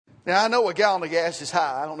Now, I know a gallon of gas is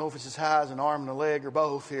high. I don't know if it's as high as an arm and a leg or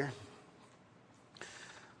both here.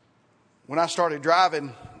 When I started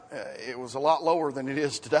driving, it was a lot lower than it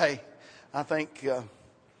is today. I think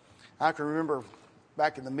I can remember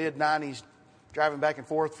back in the mid-'90s driving back and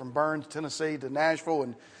forth from Burns, Tennessee to Nashville,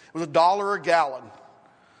 and it was $1 a gallon.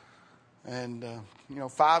 And,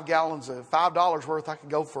 $5 worth I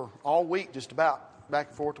could go for all week just about back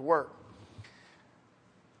and forth to work.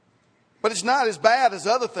 But it's not as bad as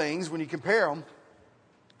other things when you compare them.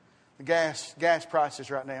 The gas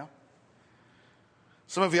prices right now.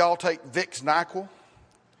 Some of y'all take Vicks NyQuil.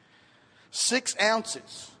 6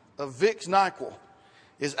 ounces of Vicks NyQuil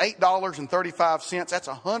is $8.35. That's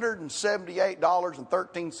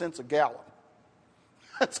 $178.13 a gallon.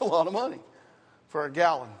 That's a lot of money for a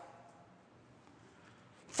gallon.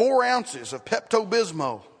 4 ounces of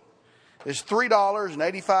Pepto-Bismol is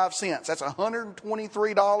 $3.85. That's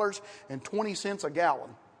 $123.20 a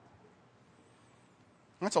gallon.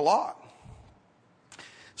 That's a lot.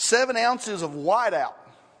 7 ounces of Whiteout.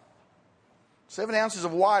 7 ounces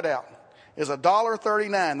of Whiteout is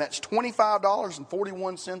 $1.39. That's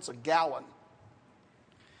 $25.41 a gallon.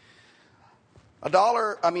 An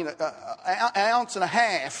ounce and a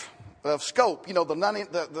half of Scope, the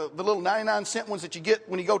little 99-cent ones that you get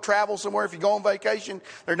when you go travel somewhere. If you go on vacation,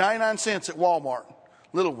 they're 99 cents at Walmart,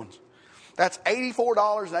 little ones. That's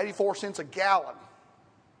 $84.84 a gallon.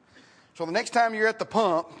 So the next time you're at the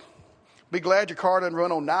pump, be glad your car doesn't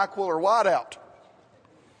run on NyQuil or Whiteout.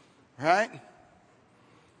 Right?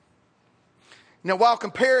 Now, while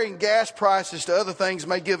comparing gas prices to other things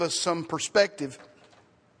may give us some perspective,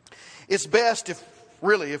 it's best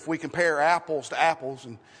if we compare apples to apples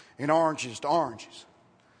and oranges to oranges.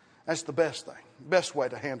 That's the best thing, best way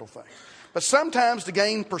to handle things. But sometimes to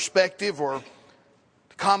gain perspective or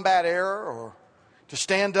to combat error or to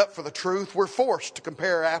stand up for the truth, we're forced to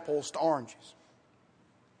compare apples to oranges.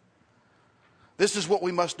 This is what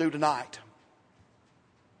we must do tonight.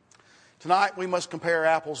 Tonight we must compare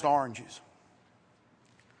apples to oranges.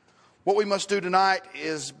 What we must do tonight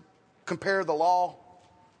is compare the law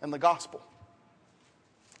and the gospel.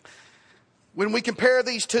 When we compare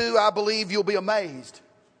these two, I believe you'll be amazed,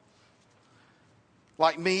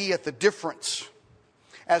 like me, at the difference.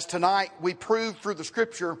 As tonight we prove through the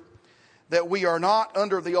Scripture that we are not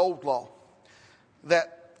under the old law,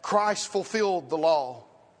 that Christ fulfilled the law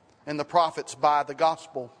and the prophets by the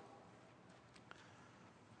gospel.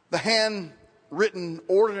 The handwritten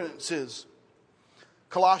ordinances,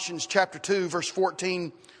 Colossians chapter 2, verse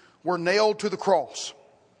 14, were nailed to the cross.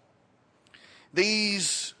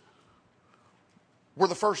 These were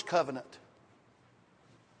the first covenant.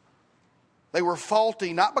 They were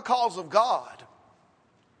faulty not because of God,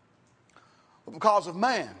 but because of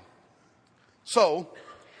man. So,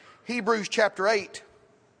 Hebrews chapter 8,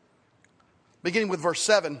 beginning with verse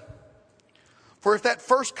 7, for if that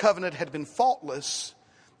first covenant had been faultless,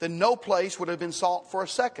 then no place would have been sought for a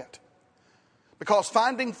second. Because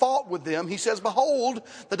finding fault with them, he says, behold,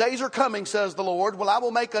 the days are coming, says the Lord, when I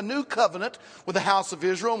will make a new covenant with the house of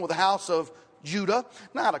Israel and with the house of Judah,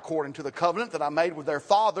 not according to the covenant that I made with their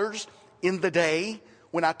fathers in the day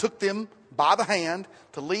when I took them by the hand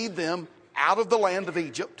to lead them out of the land of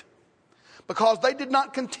Egypt, because they did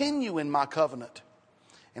not continue in my covenant,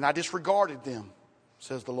 and I disregarded them,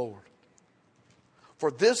 says the Lord.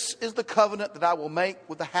 For this is the covenant that I will make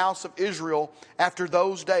with the house of Israel after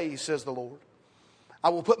those days, says the Lord. I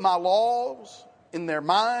will put my laws in their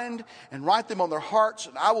mind and write them on their hearts,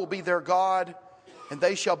 and I will be their God, and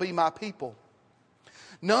they shall be my people.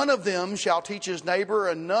 None of them shall teach his neighbor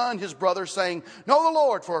and none his brother, saying, know the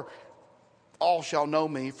Lord, for all shall know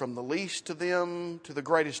me, from the least of them to the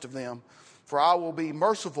greatest of them. For I will be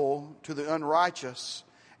merciful to the unrighteous,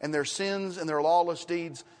 and their sins and their lawless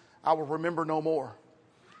deeds I will remember no more.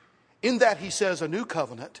 In that he says a new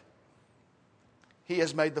covenant, he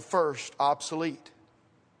has made the first obsolete.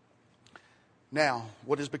 Now,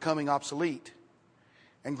 what is becoming obsolete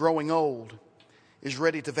and growing old is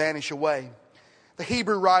ready to vanish away. The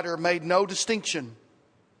Hebrew writer made no distinction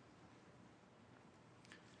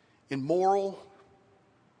in moral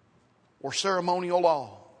or ceremonial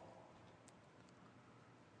law.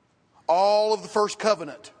 All of the first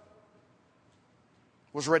covenant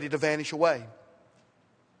was ready to vanish away.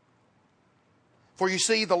 For you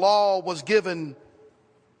see, the law was given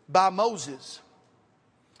by Moses.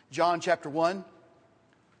 John chapter 1,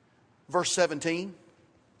 verse 17.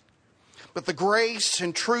 But the grace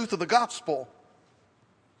and truth of the gospel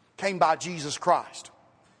came by Jesus Christ.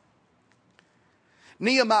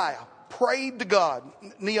 Nehemiah prayed to God.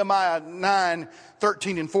 Nehemiah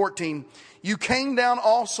 9:13 and 14. You came down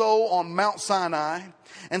also on Mount Sinai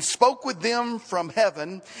and spoke with them from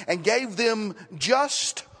heaven and gave them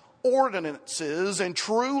just ordinances and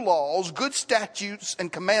true laws, good statutes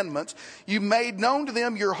and commandments. You made known to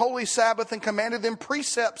them your holy Sabbath and commanded them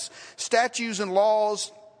precepts, statutes, and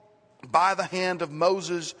laws by the hand of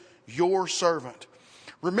Moses, your servant.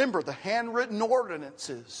 Remember, the handwritten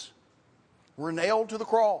ordinances were nailed to the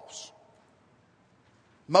cross.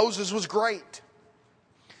 Moses was great,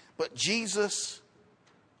 but Jesus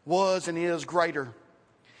was and is greater.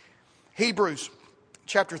 Hebrews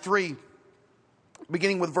chapter 3,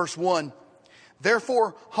 beginning with verse 1.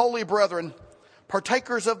 Therefore, holy brethren,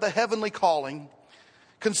 partakers of the heavenly calling,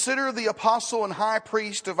 consider the apostle and high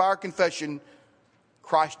priest of our confession,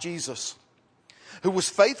 Christ Jesus, who was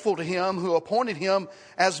faithful to him who appointed him,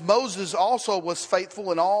 as Moses also was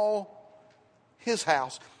faithful in all his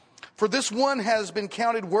house. For this one has been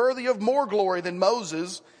counted worthy of more glory than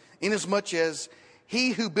Moses, inasmuch as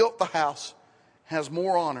he who built the house has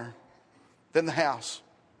more honor than the house.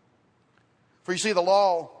 For you see, the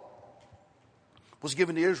law was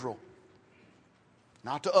given to Israel,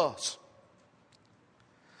 not to us.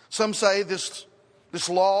 Some say this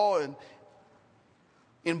law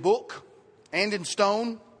in book and in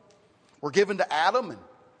stone were given to Adam and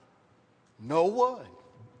Noah and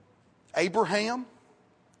Abraham.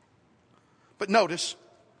 But notice,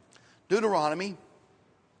 Deuteronomy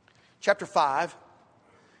chapter 5,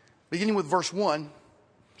 beginning with verse 1.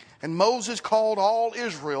 And Moses called all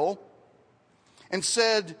Israel and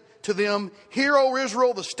said to them, Hear, O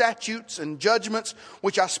Israel, the statutes and judgments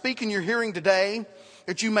which I speak in your hearing today,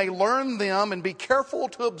 that you may learn them and be careful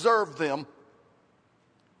to observe them.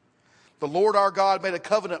 The Lord our God made a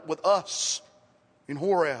covenant with us in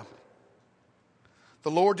Horeb.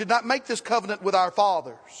 The Lord did not make this covenant with our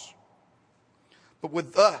fathers, but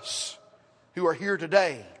with us who are here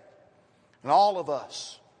today, and all of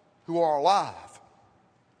us who are alive.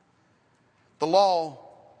 The law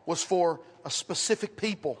was for a specific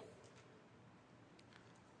people.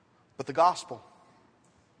 But the gospel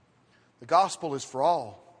is for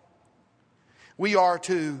all. We are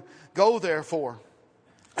to go, therefore,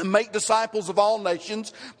 and make disciples of all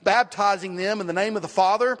nations, baptizing them in the name of the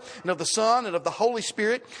Father and of the Son and of the Holy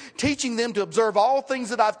Spirit, teaching them to observe all things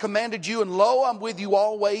that I've commanded you. And lo, I'm with you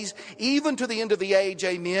always, even to the end of the age.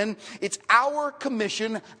 Amen. It's our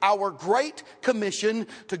commission, our great commission,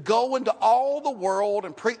 to go into all the world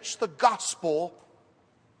and preach the gospel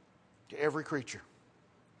to every creature.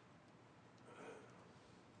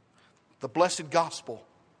 The blessed gospel.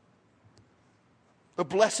 The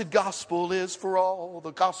blessed gospel is for all.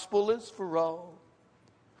 The gospel is for all.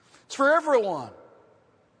 It's for everyone.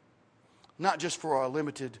 Not just for a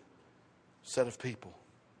limited set of people.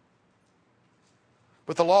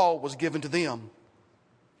 But the law was given to them.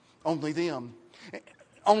 Only them.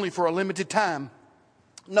 Only for a limited time.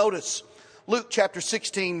 Notice Luke chapter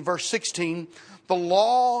 16, verse 16. The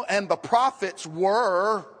law and the prophets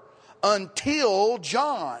were until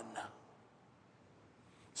John.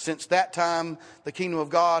 Since that time, the kingdom of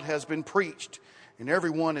God has been preached, and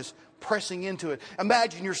everyone is pressing into it.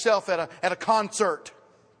 Imagine yourself at a concert,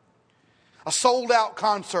 a sold-out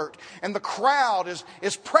concert, and the crowd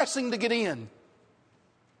is pressing to get in.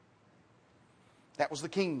 That was the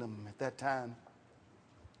kingdom at that time.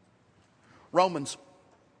 Romans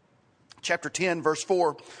chapter 10, verse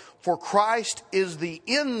 4. For Christ is the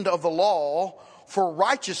end of the law for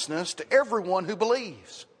righteousness to everyone who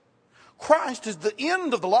believes. Christ is the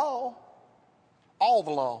end of the law. All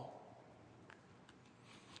the law.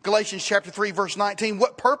 Galatians chapter 3 verse 19.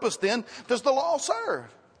 What purpose then does the law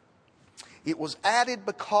serve? It was added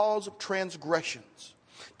because of transgressions.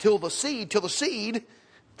 Till the seed,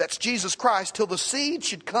 that's Jesus Christ, till the seed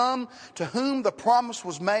should come to whom the promise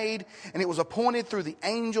was made, and it was appointed through the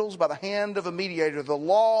angels by the hand of a mediator. The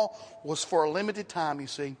law was for a limited time, you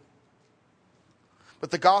see.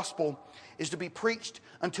 But the gospel is to be preached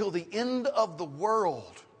until the end of the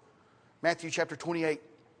world. Matthew chapter 28,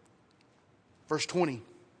 verse 20.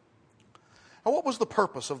 Now, what was the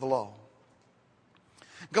purpose of the law?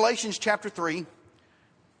 Galatians chapter 3,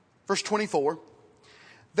 verse 24.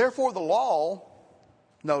 Therefore the law,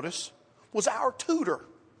 notice, was our tutor.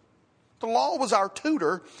 The law was our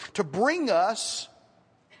tutor to bring us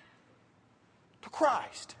to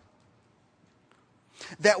Christ,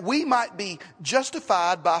 that we might be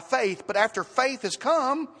justified by faith. But after faith has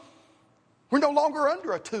come, we're no longer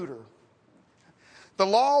under a tutor. The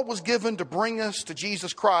law was given to bring us to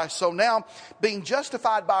Jesus Christ. So now, being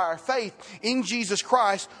justified by our faith in Jesus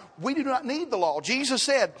Christ, we do not need the law. Jesus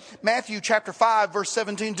said, Matthew chapter 5, verse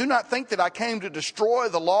 17, "Do not think that I came to destroy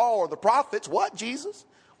the law or the prophets." What, Jesus?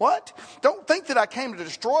 What? Don't think that I came to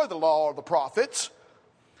destroy the law or the prophets.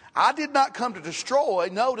 I did not come to destroy,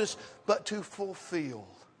 notice, but to fulfill.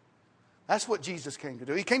 That's what Jesus came to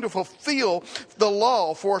do. He came to fulfill the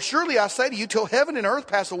law. "For surely I say to you, till heaven and earth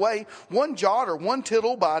pass away, one jot or one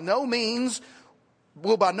tittle will by no means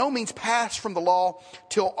pass from the law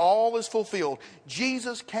till all is fulfilled."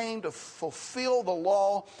 Jesus came to fulfill the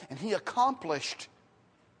law, and he accomplished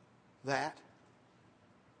that.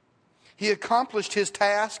 He accomplished his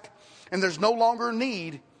task, and there's no longer a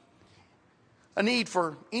need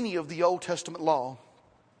for any of the Old Testament law.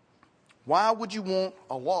 Why would you want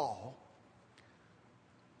a law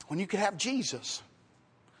when you could have Jesus?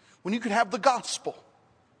 When you could have the gospel?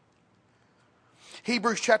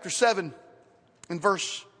 Hebrews chapter 7 and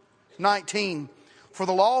verse 19. "For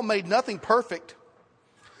the law made nothing perfect.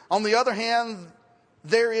 On the other hand,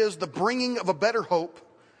 there is the bringing of a better hope,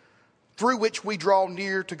 through which we draw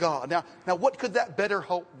near to God." Now what could that better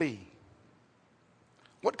hope be?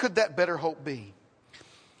 What could that better hope be?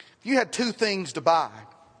 If you had two things to buy,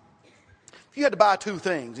 if you had to buy two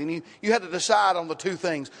things and you had to decide on the two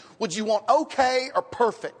things, would you want okay or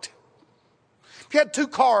perfect? If you had two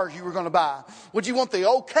cars you were going to buy, would you want the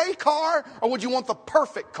okay car or would you want the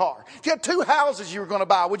perfect car? If you had two houses you were going to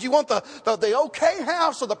buy, would you want the okay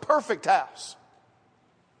house or the perfect house?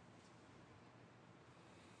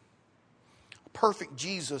 A perfect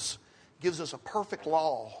Jesus gives us a perfect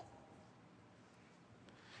law.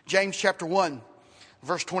 James chapter 1,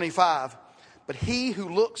 verse 25. "But he who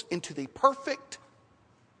looks into the perfect,"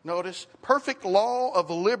 notice, "perfect law of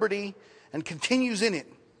liberty and continues in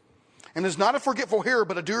it, and is not a forgetful hearer,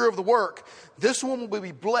 but a doer of the work, this one will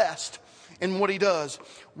be blessed in what he does."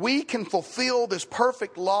 We can fulfill this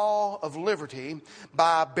perfect law of liberty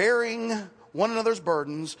by bearing one another's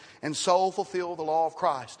burdens and so fulfill the law of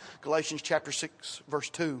Christ. Galatians chapter 6, verse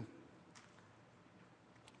 2.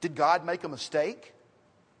 Did God make a mistake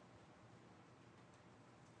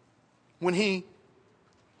when he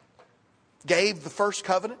gave the first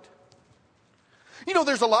covenant? You know,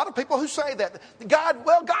 there's a lot of people who say that God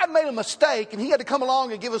made a mistake and he had to come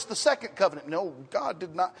along and give us the second covenant. No, God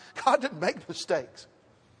didn't make mistakes.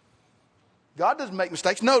 God doesn't make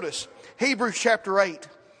mistakes. Notice Hebrews chapter 8.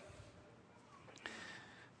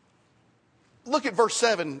 Look at verse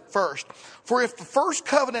 7 first. "For if the first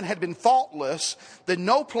covenant had been faultless, then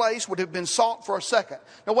no place would have been sought for a second."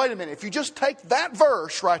 Now wait a minute. If you just take that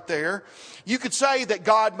verse right there, you could say that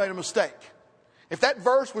God made a mistake. If that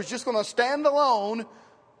verse was just going to stand alone,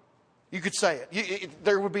 you could say it.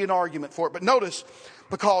 There would be an argument for it. But notice,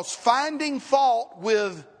 because finding fault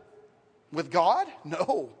with God?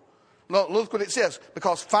 No, look what it says.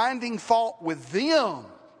 Because finding fault with them.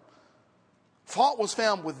 Fault was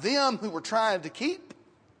found with them who were trying to keep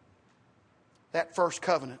that first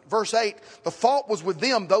covenant. Verse 8, the fault was with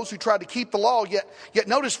them, those who tried to keep the law. Yet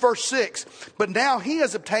notice verse 6, "But now he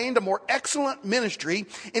has obtained a more excellent ministry,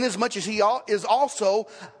 inasmuch as he is also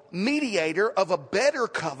mediator of a better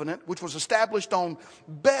covenant, which was established on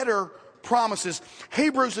better promises."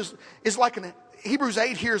 Hebrews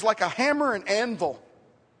 8 here is like a hammer and anvil,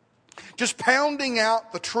 just pounding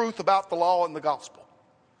out the truth about the law and the gospel.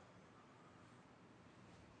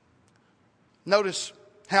 Notice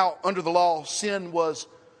how under the law sin was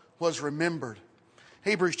remembered.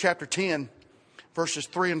 Hebrews chapter 10, verses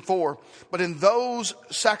 3 and 4. "But in those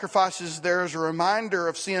sacrifices there is a reminder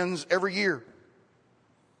of sins every year.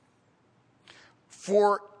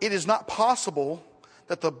 For it is not possible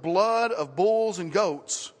that the blood of bulls and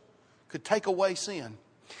goats could take away sin."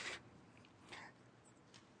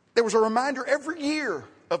 There was a reminder every year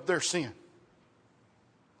of their sin.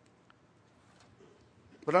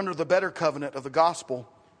 But under the better covenant of the gospel,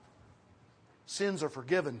 sins are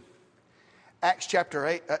forgiven. Acts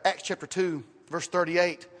chapter 2, verse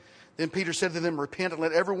 38. "Then Peter said to them, Repent and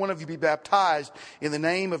let every one of you be baptized in the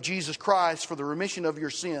name of Jesus Christ for the remission of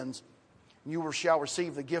your sins. And you shall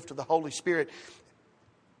receive the gift of the Holy Spirit."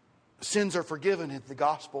 Sins are forgiven in the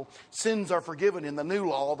gospel. Sins are forgiven in the new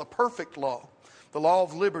law, the perfect law, the law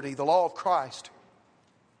of liberty, the law of Christ.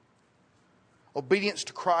 Obedience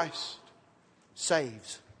to Christ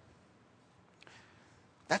saves.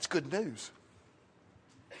 That's good news.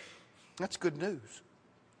 That's good news.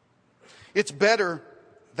 It's better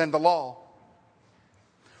than the law.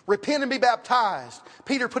 Repent and be baptized.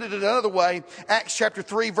 Peter put it another way. Acts chapter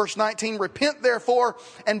 3, verse 19. "Repent therefore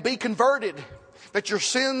and be converted, that your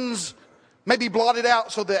sins may be blotted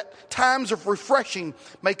out so that times of refreshing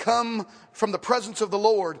may come from the presence of the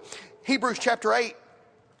Lord. Hebrews chapter 8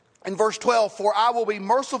 and verse 12, for I will be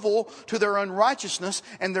merciful to their unrighteousness,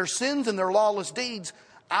 and their sins and their lawless deeds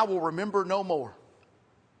I will remember no more.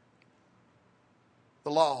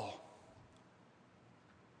 The law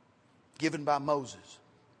given by Moses,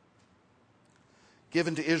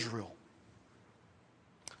 given to Israel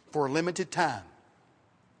for a limited time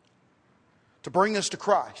to bring us to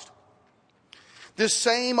Christ. This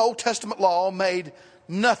same Old Testament law made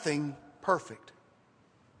nothing perfect.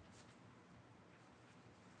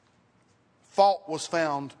 Fault was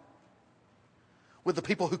found with the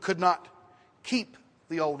people who could not keep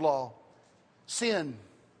the old law. Sin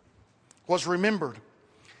was remembered,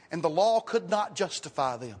 and the law could not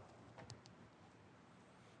justify them.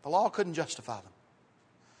 The law couldn't justify them.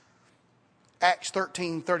 Acts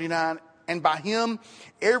 13:39, and by him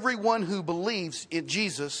everyone who believes in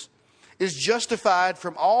Jesus is justified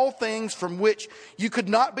from all things from which you could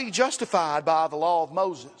not be justified by the law of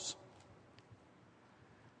Moses.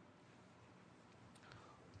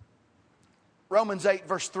 Romans 8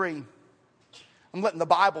 verse 3. I'm letting the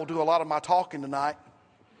Bible do a lot of my talking tonight.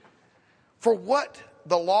 For what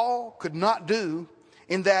the law could not do,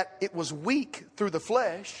 in that it was weak through the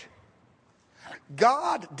flesh,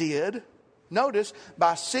 God did, notice,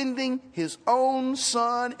 by sending his own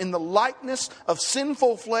Son in the likeness of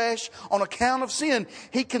sinful flesh on account of sin.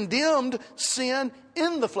 He condemned sin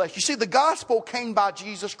in the flesh. You see, the gospel came by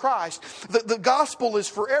Jesus Christ. The gospel is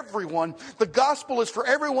for everyone. The gospel is for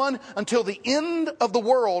everyone until the end of the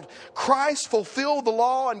world. Christ fulfilled the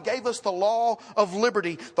law and gave us the law of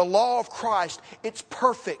liberty, the law of Christ. It's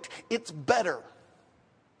perfect. It's better.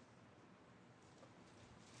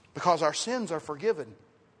 Because our sins are forgiven.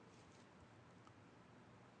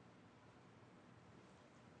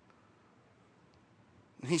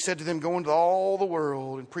 And he said to them, go into all the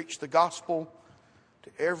world and preach the gospel to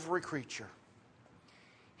every creature.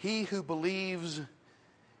 He who believes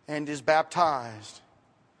and is baptized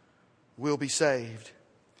will be saved,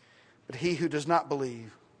 but he who does not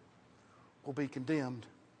believe will be condemned.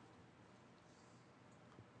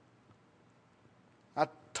 I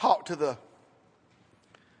talked to the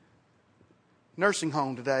nursing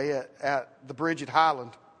home today at the Bridge at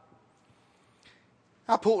Highland.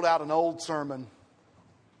 I pulled out an old sermon.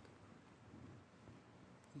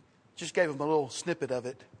 Just gave them a little snippet of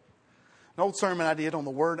it. An old sermon I did on the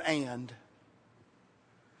word and.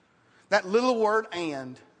 That little word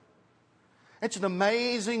and. It's an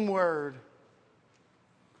amazing word.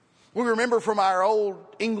 We remember from our old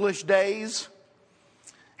English days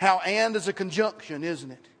how and is a conjunction, isn't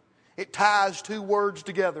it? It ties two words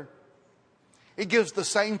together. It gives the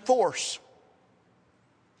same force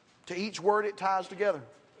to each word it ties together.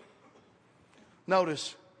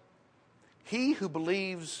 Notice, he who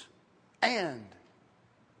believes and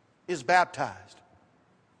is baptized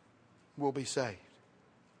will be saved.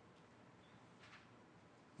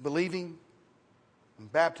 Believing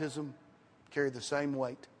and baptism carry the same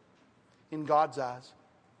weight in God's eyes,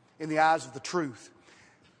 in the eyes of the truth.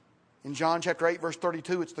 In John chapter 8 verse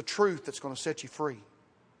 32, it's the truth that's going to set you free.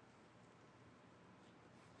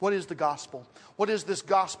 What is the gospel? What is this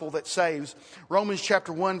gospel that saves? Romans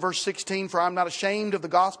chapter 1 verse 16, for I am not ashamed of the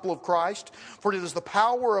gospel of Christ, for it is the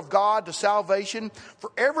power of God to salvation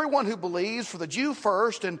for everyone who believes, for the Jew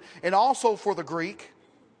first and also for the Greek.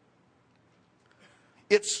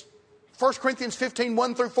 It's 1 Corinthians 15,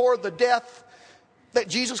 1 through 4, the death that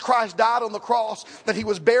Jesus Christ died on the cross, that he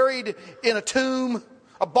was buried in a tomb,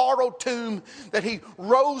 a borrowed tomb, that he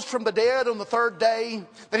rose from the dead on the third day,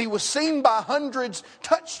 that he was seen by hundreds,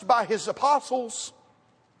 touched by his apostles.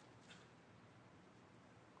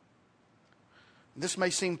 This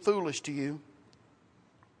may seem foolish to you.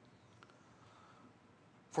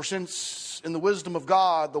 For since in the wisdom of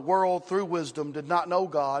God, the world through wisdom did not know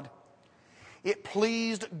God, it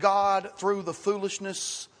pleased God through the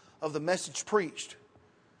foolishness of the message preached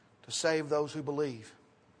to save those who believe.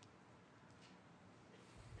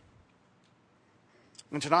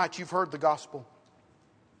 And tonight you've heard the gospel.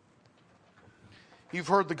 You've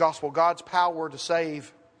heard the gospel, God's power to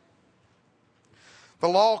save. The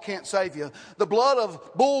law can't save you. The blood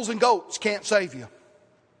of bulls and goats can't save you.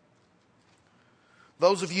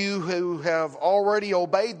 Those of you who have already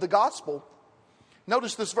obeyed the gospel,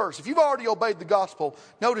 notice this verse. If you've already obeyed the gospel,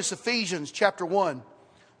 notice Ephesians chapter 1,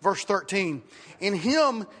 verse 13. In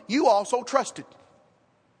him you also trusted.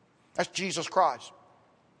 That's Jesus Christ.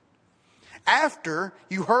 After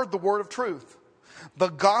you heard the word of truth, the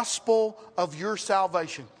gospel of your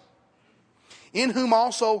salvation, in whom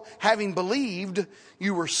also, having believed,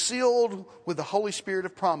 you were sealed with the Holy Spirit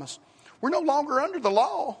of promise, We're no longer under the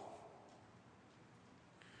law.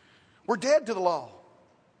 We're dead to the law.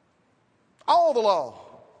 All the law.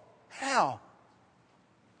 How?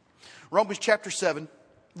 Romans chapter 7,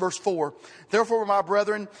 verse 4. Therefore, my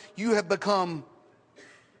brethren, you have become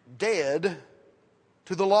dead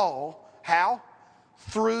to the law. How?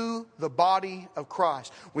 Through the body of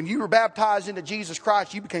Christ. When you were baptized into Jesus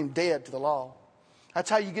Christ, you became dead to the law. That's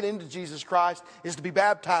how you get into Jesus Christ, is to be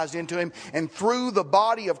baptized into Him. And through the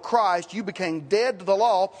body of Christ, you became dead to the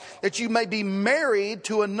law, that you may be married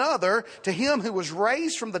to another, to Him who was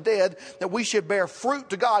raised from the dead, that we should bear fruit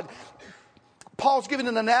to God. Paul's giving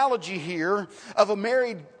an analogy here of a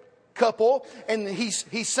married couple, and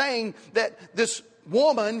he's saying that this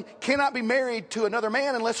woman cannot be married to another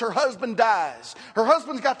man unless her husband dies. Her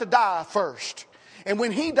husband's got to die first. And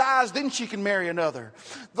when he dies, then she can marry another.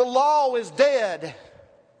 The law is dead.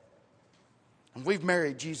 And we've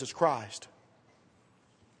married Jesus Christ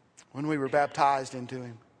when we were baptized into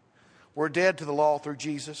Him. We're dead to the law through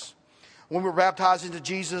Jesus. When we were baptized into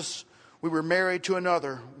Jesus, we were married to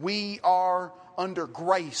another. We are under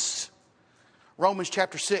grace. Romans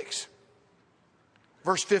chapter 6,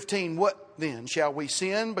 verse 15. What then? Shall we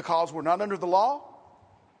sin because we're not under the law,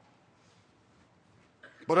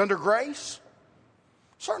 but under grace?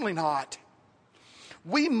 Certainly not.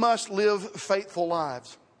 We must live faithful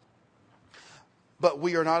lives. But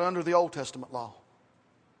we are not under the Old Testament law.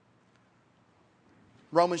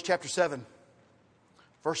 Romans chapter 7,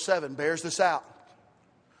 verse 7 bears this out.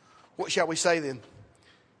 What shall we say then?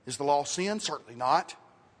 Is the law sin? Certainly not.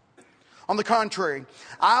 On the contrary,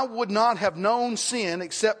 I would not have known sin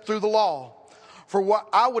except through the law. For what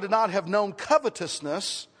I would not have known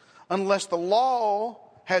covetousness unless the law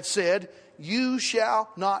had said, you shall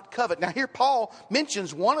not covet. Now here Paul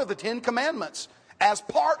mentions one of the 10 commandments as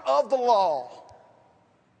part of the law.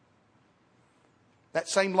 That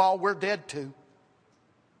same law we're dead to.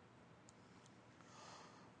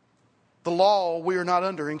 The law we are not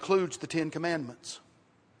under includes the 10 commandments.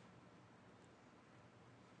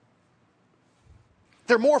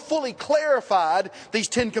 They're more fully clarified, these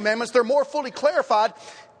 10 commandments, they're more fully clarified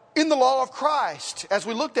in the law of Christ, as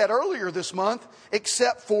we looked at earlier this month,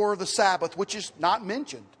 except for the Sabbath, which is not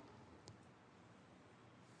mentioned.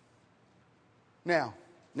 Now,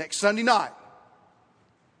 next Sunday night,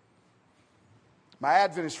 my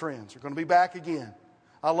Adventist friends are going to be back again.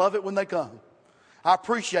 I love it when they come. I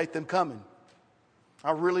appreciate them coming.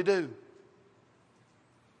 I really do.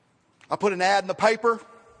 I put an ad in the paper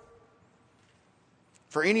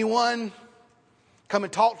for anyone come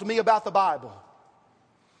and talk to me about the Bible.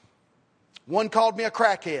 One called me a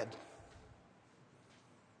crackhead.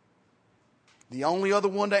 The only other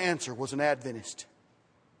one to answer was an Adventist.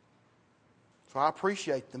 So I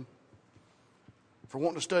appreciate them for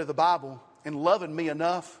wanting to study the Bible and loving me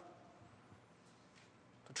enough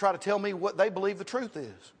to try to tell me what they believe the truth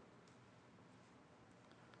is.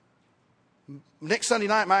 Next Sunday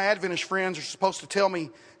night, my Adventist friends are supposed to tell me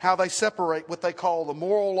how they separate what they call the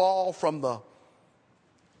moral law from the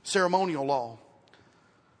ceremonial law.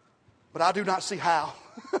 But I do not see how.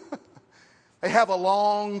 They have a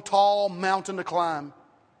long, tall mountain to climb.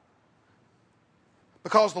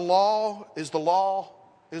 Because the law is the law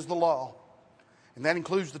is the law. And that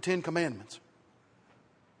includes the 10 commandments.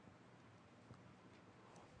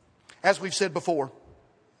 As we've said before,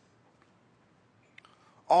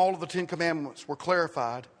 all of the 10 commandments were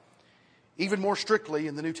clarified even more strictly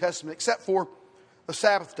in the New Testament, except for the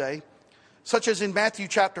Sabbath day, such as in Matthew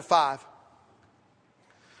chapter 5.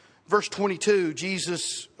 Verse 22,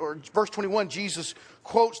 verse 21, Jesus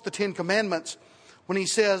quotes the 10 commandments when he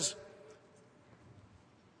says,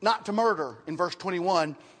 not to murder in verse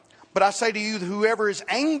 21. But I say to you that whoever is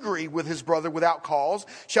angry with his brother without cause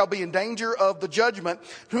shall be in danger of the judgment.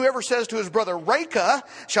 Whoever says to his brother, Reka,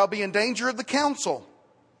 shall be in danger of the council.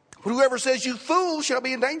 Whoever says, you fool, shall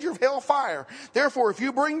be in danger of hellfire. Therefore, if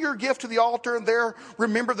you bring your gift to the altar and there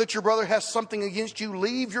remember that your brother has something against you,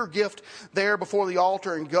 leave your gift there before the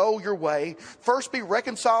altar and go your way. First be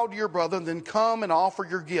reconciled to your brother and then come and offer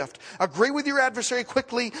your gift. Agree with your adversary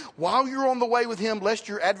quickly while you're on the way with him, lest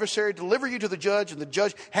your adversary deliver you to the judge and the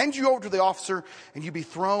judge hand you over to the officer and you be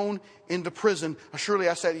thrown into prison. Surely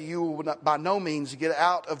I say to you, you will not, by no means get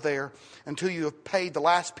out of there until you have paid the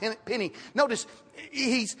last penny. Notice,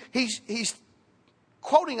 he's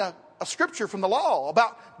quoting a scripture from the law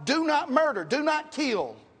about do not murder, do not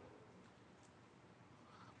kill.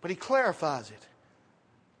 But he clarifies it.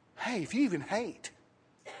 Hey, if you even hate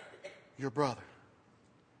your brother,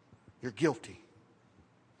 you're guilty.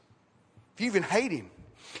 If you even hate him,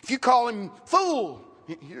 if you call him fool,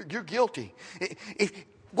 you're guilty.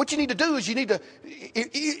 what you need to do is you need to,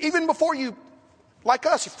 even before you, like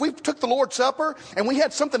us, if we took the Lord's Supper and we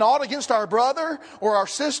had something odd against our brother or our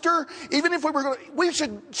sister, even if we were going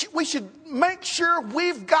to, we should make sure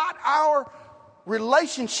we've got our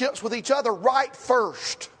relationships with each other right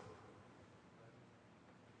first.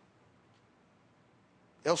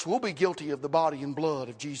 Else we'll be guilty of the body and blood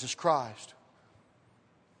of Jesus Christ.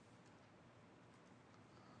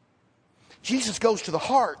 Jesus goes to the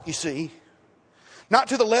heart, you see, not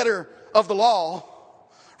to the letter of the law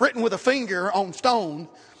written with a finger on stone.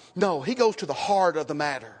 No, he goes to the heart of the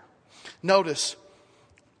matter. Notice,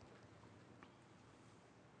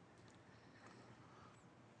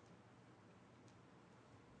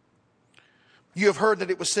 you have heard that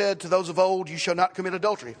it was said to those of old, you shall not commit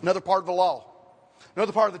adultery. Another part of the law.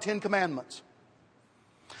 Another part of the 10 Commandments.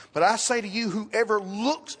 But I say to you, whoever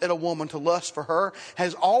looks at a woman to lust for her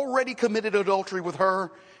has already committed adultery with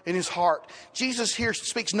her in his heart. Jesus here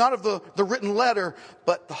speaks not of the written letter,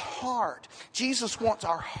 but the heart. Jesus wants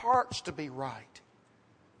our hearts to be right.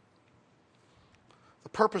 The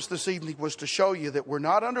purpose this evening was to show you that we're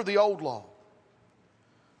not under the old law,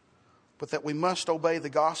 but that we must obey the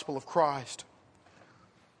gospel of Christ.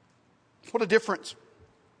 What a difference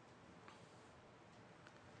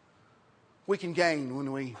we can gain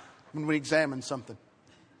when we examine something.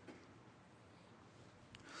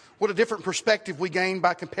 What a different perspective we gain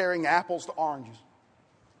by comparing apples to oranges.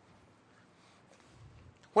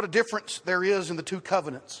 What a difference there is in the two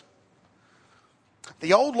covenants.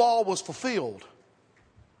 The old law was fulfilled,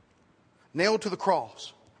 nailed to the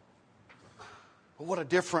cross. But what a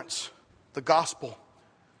difference the gospel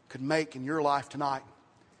could make in your life tonight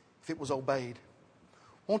if it was obeyed.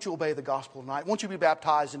 Won't you obey the gospel tonight? Won't you be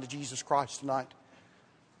baptized into Jesus Christ tonight?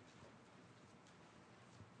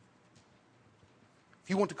 If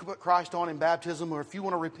you want to put Christ on in baptism, or if you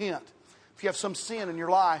want to repent, if you have some sin in your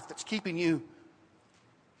life that's keeping you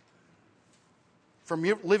from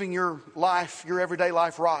living your life, your everyday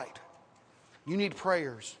life right, you need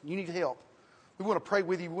prayers. You need help. We want to pray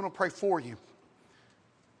with you. We want to pray for you.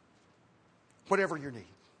 Whatever your need.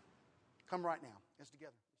 Come right now. Let's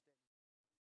together.